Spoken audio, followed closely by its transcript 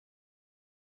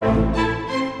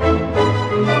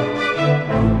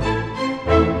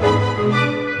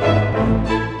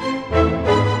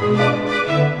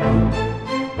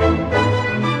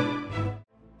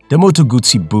The Moto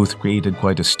Guzzi booth created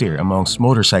quite a stir amongst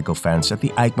motorcycle fans at the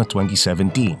EICMA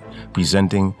 2017,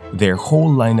 presenting their whole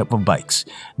lineup of bikes,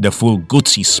 the full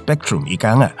Guzzi spectrum,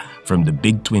 ika nga, from the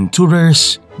big twin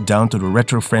tourers down to the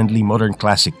retro-friendly modern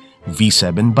classic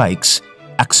V7 bikes,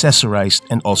 accessorized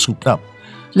and all souped up.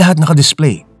 Lahat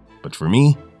naka-display. But for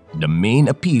me, the main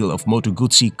appeal of Moto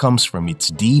Guzzi comes from its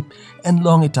deep and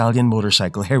long Italian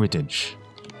motorcycle heritage.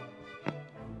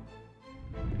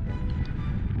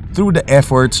 Through the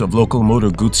efforts of local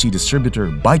Moto Guzzi distributor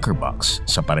Biker Box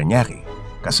sa Parañaque,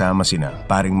 kasama sina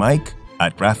Paring Mike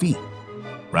at Rafi,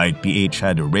 Ride PH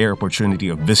had a rare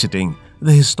opportunity of visiting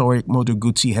the historic Moto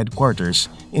Guzzi headquarters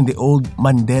in the old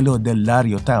Mandello del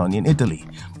Lario town in Italy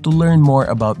to learn more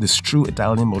about this true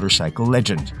Italian motorcycle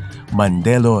legend.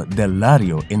 Mandello del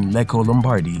Lario in Lecco,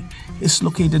 Lombardy is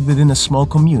located within a small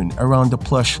commune around the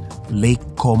plush Lake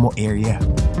Como area.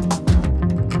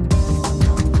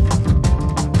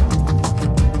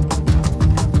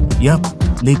 Yup,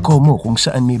 Lake Como kung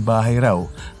saan may bahay raw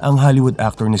ang Hollywood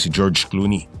actor na si George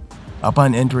Clooney.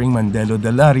 Upon entering Mandello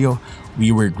del Lario,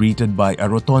 we were greeted by a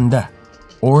rotonda,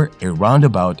 or a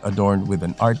roundabout adorned with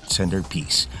an art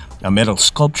centerpiece, a metal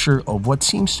sculpture of what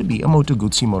seems to be a Moto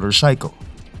Guzzi motorcycle.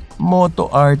 Moto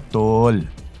art, tol!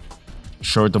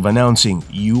 Short of announcing,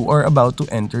 you are about to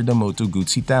enter the Moto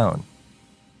Guzzi town.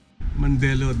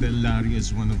 Mandello del Lario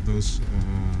is one of those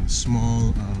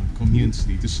small communes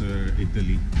dito sa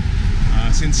Italy.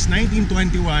 Since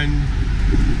 1921,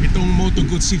 itong Moto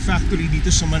Guzzi factory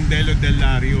dito sa Mandello del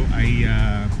Lario ay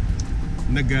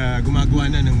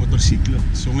gumagawa na ng motorsiklo.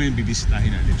 So ngayon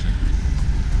bibisitahin natin siya.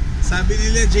 Sabi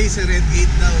nila Jay sa Red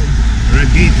Gate daw.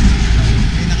 Red Gate?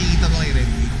 May nakikita ba kay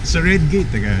Red Gate? Sa Red Gate,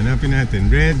 taga hanapin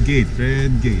natin. Red Gate,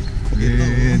 Red Gate,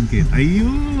 Red Gate.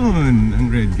 Ayun,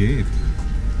 ang Red Gate.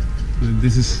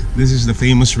 This is the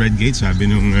famous Red Gate, sabi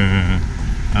nung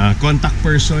contact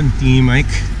person, Team Mike.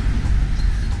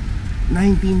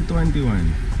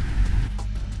 1921.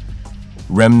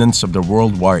 Remnants of the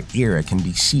World War era can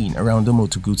be seen around the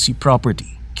Moto Guzzi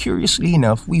property. Curiously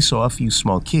enough, we saw a few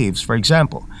small caves, for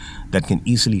example, that can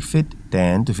easily fit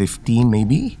 10 to 15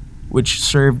 maybe, which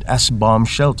served as bomb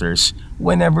shelters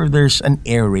whenever there's an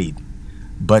air raid.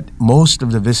 But most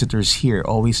of the visitors here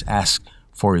always ask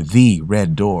for the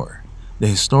Red Door.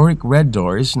 The historic Red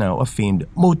Door is now a famed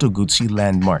Moto Guzzi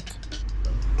landmark.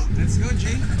 Let's go,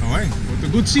 Jay. Okay, Moto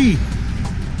Guzzi.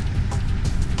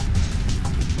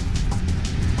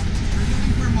 We're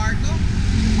looking for Marco.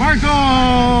 Marco!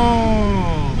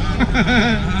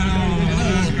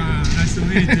 Nice to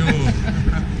meet you.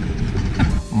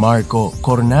 Marco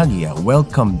Cornaglia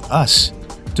welcomed us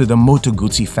to the Moto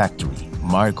Guzzi factory.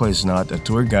 Marco is not a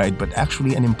tour guide but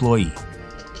actually an employee.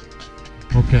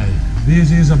 Okay, this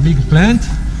is a big plant,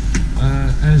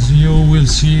 as you will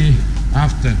see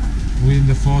after with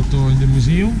the photo in the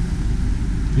museum.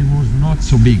 It was not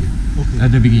so big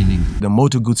at the beginning. The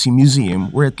Moto Guzzi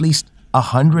Museum, where at least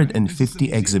 150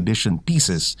 exhibition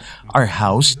pieces are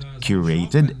housed,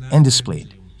 curated, and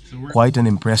displayed. Quite an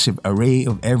impressive array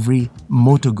of every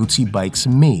Moto Guzzi bikes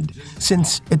made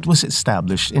since it was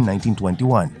established in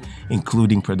 1921,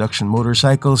 including production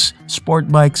motorcycles,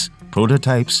 sport bikes,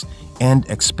 prototypes, and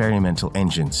experimental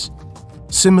engines.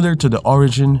 Similar to the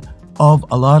origin of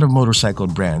a lot of motorcycle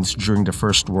brands during the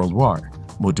First World War,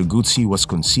 Moto Guzzi was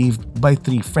conceived by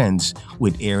three friends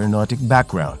with aeronautic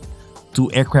background,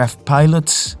 two aircraft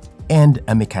pilots, and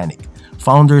a mechanic,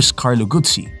 founders Carlo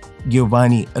Guzzi,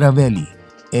 Giovanni Ravelli,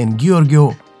 and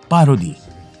Giorgio Parodi.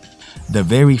 The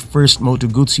very first Moto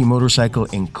Guzzi motorcycle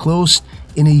enclosed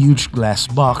in a huge glass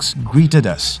box greeted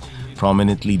us,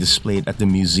 prominently displayed at the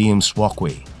museum's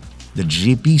walkway. The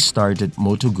GP started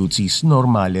Moto Guzzi's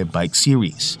Normale bike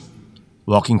series.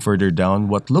 Walking further down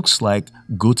what looks like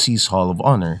Guzzi's Hall of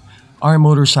Honor are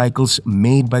motorcycles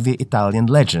made by the Italian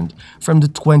legend from the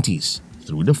 20s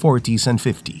through the 40s and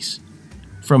 50s.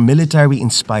 From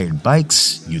military-inspired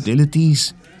bikes,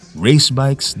 utilities, race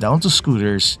bikes down to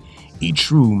scooters,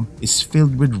 each room is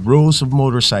filled with rows of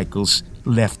motorcycles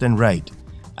left and right.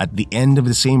 At the end of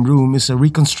the same room is a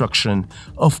reconstruction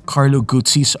of Carlo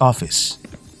Guzzi's office.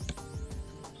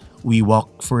 We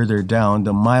walk further down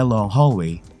the mile-long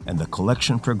hallway and the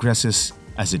collection progresses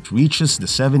as it reaches the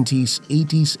 70s,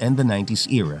 80s, and the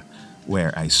 90s era,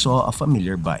 where I saw a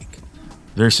familiar bike.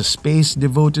 There's a space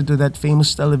devoted to that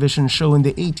famous television show in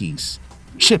the 80s,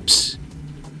 Chips.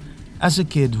 As a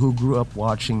kid who grew up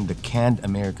watching the canned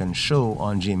American show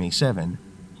on GMA7,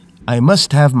 I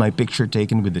must have my picture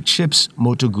taken with the Chips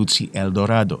Moto Guzzi El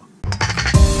Dorado.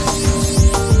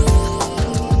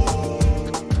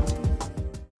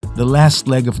 The last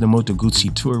leg of the Moto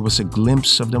Guzzi tour was a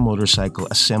glimpse of the motorcycle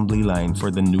assembly line for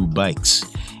the new bikes.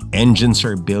 Engines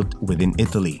are built within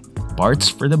Italy. Parts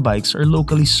for the bikes are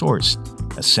locally sourced.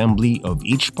 Assembly of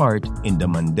each part in the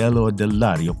Mandello del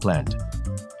Lario plant.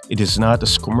 It is not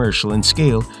as commercial in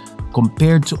scale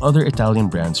compared to other Italian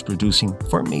brands producing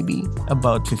for maybe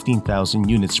about 15,000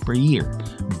 units per year,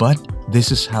 but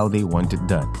this is how they want it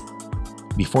done.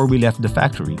 Before we left the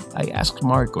factory, I asked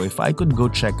Marco if I could go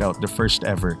check out the first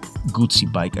ever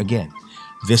Guzzi bike again.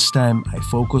 This time, I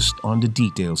focused on the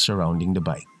details surrounding the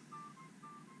bike.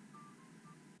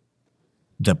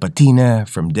 The patina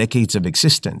from decades of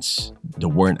existence, the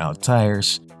worn-out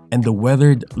tires, and the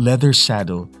weathered leather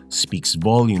saddle speaks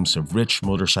volumes of rich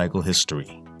motorcycle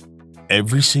history.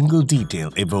 Every single detail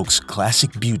evokes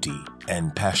classic beauty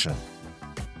and passion.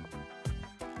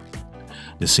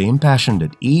 The same passion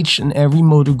that each and every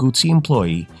Moto Guzzi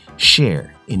employee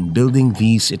share in building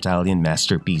these Italian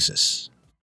masterpieces.